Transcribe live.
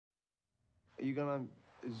Are you gonna,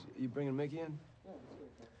 you bringing Mickey in? Yeah, he's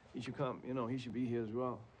gonna come. He should come, you know, he should be here as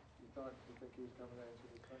well. You think he was coming to answer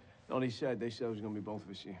the question? No, they said it was gonna be both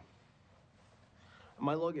of us here. Am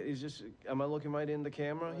I looking right in the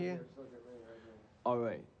camera here? Just look at me right here. All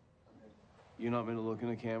right. Okay. You're not gonna look in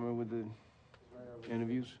the camera with the He's right over there.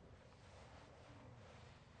 interviews?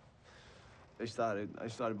 I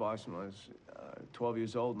started boxing when I was 12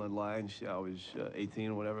 years old, and I lied. I was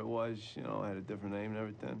 18 or whatever it was. You know, I had a different name and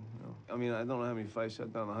everything. You know? I mean, I don't know how many fights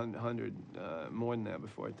I've done, 100, more than that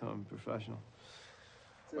before I turned professional.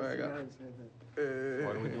 What are we doing this? I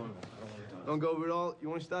don't want to Don't go over it all. You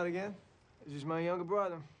want to start again? This is my younger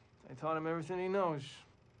brother. I taught him everything he knows.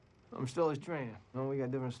 I'm still his trainer. You know, we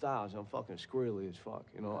got different styles. I'm fucking squirrely as fuck.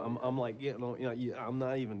 You know, I'm like, I'm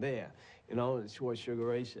not even there. You know, it's what Sugar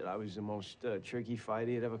Ray said. I was the most tricky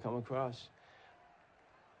fighter he'd ever come across.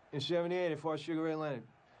 In '78, I fought Sugar Ray Leonard.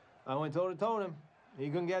 I went toe-to-toe with him. He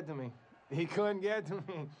couldn't get to me. He couldn't get to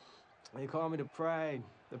me. They call me the Pride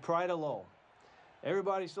of Lowell.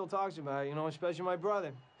 Everybody still talks about it, you know, especially my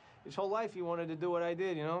brother. His whole life he wanted to do what I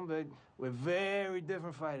did, you know, but we're very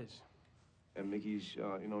different fighters. And Mickey's,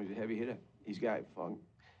 you know, he's a heavy hitter. He's got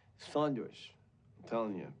thunderous, I'm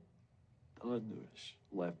telling you, thunderous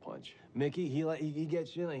left punch. Mickey, he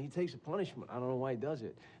gets in there, he takes a punishment. I don't know why he does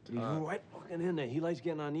it, but he's right fucking in there. He likes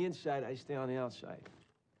getting on the inside, I stay on the outside.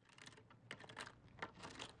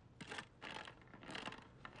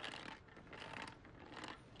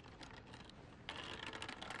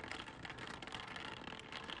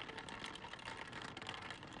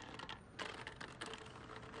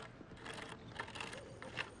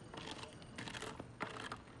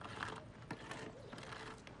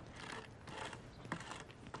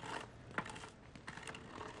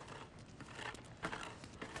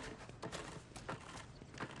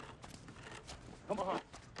 Come on.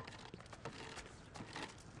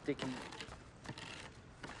 Dickie.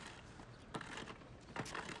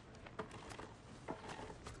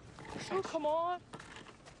 Oh, come on.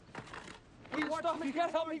 You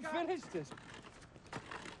gotta help me finish this.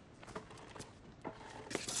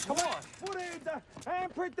 Come on. Put in the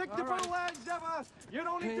unpredictable as ever. You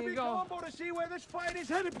don't need to be combo to see where this fight is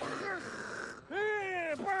headed.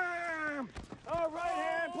 Yeah, bam! All right,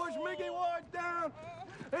 hand push Mickey Ward down.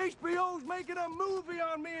 HBO's making a movie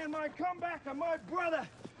on me and my comeback, and my brother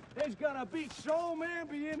is gonna beat Soul Man,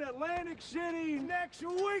 be in Atlantic City next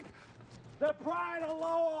week. The Pride of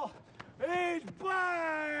Lowell is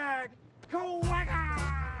back. Kawaka!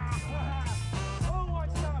 Oh,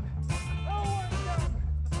 what's up? Oh, what's up?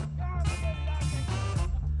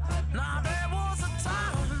 Now there was a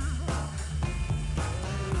time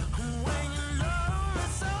when you loved me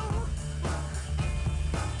so.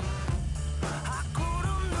 I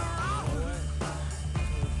couldn't wrong.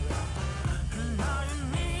 Now you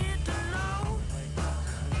need to know.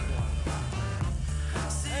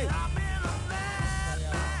 See, I've been a bad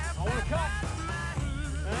man,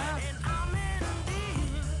 and I'm in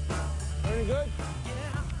deep. Very good?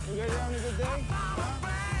 Yeah. You guys having a good day?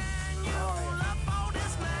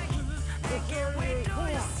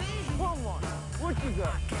 Come on. What you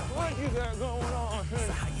got? What you got going on?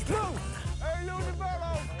 Lou! Hey, Lou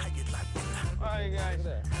DeBello! How you guys?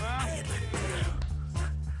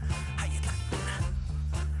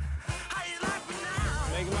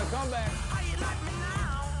 Making my comeback. Hey,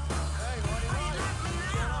 what do you want?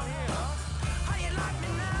 What's going on here, huh?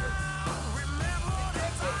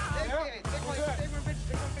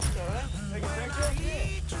 Take a picture?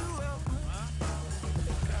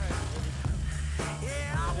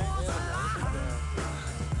 Yeah, I was alive.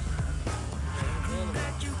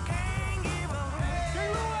 That you can't give up. Hey,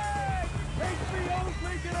 Louis! HBO's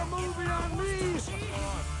making a movie on me.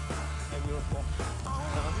 Hey, beautiful.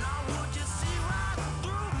 Now would you see right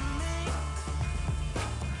through me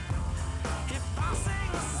if I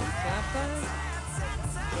sing a sad,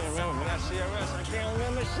 Can't remember, when I CRS, I can't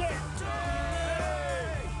remember shit.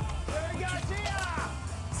 Hey! Hey, Garcia!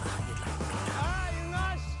 Hi, you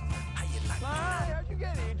nuts? Hi, how'd you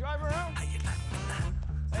get here? You drive around?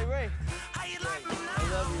 Hey, Ray.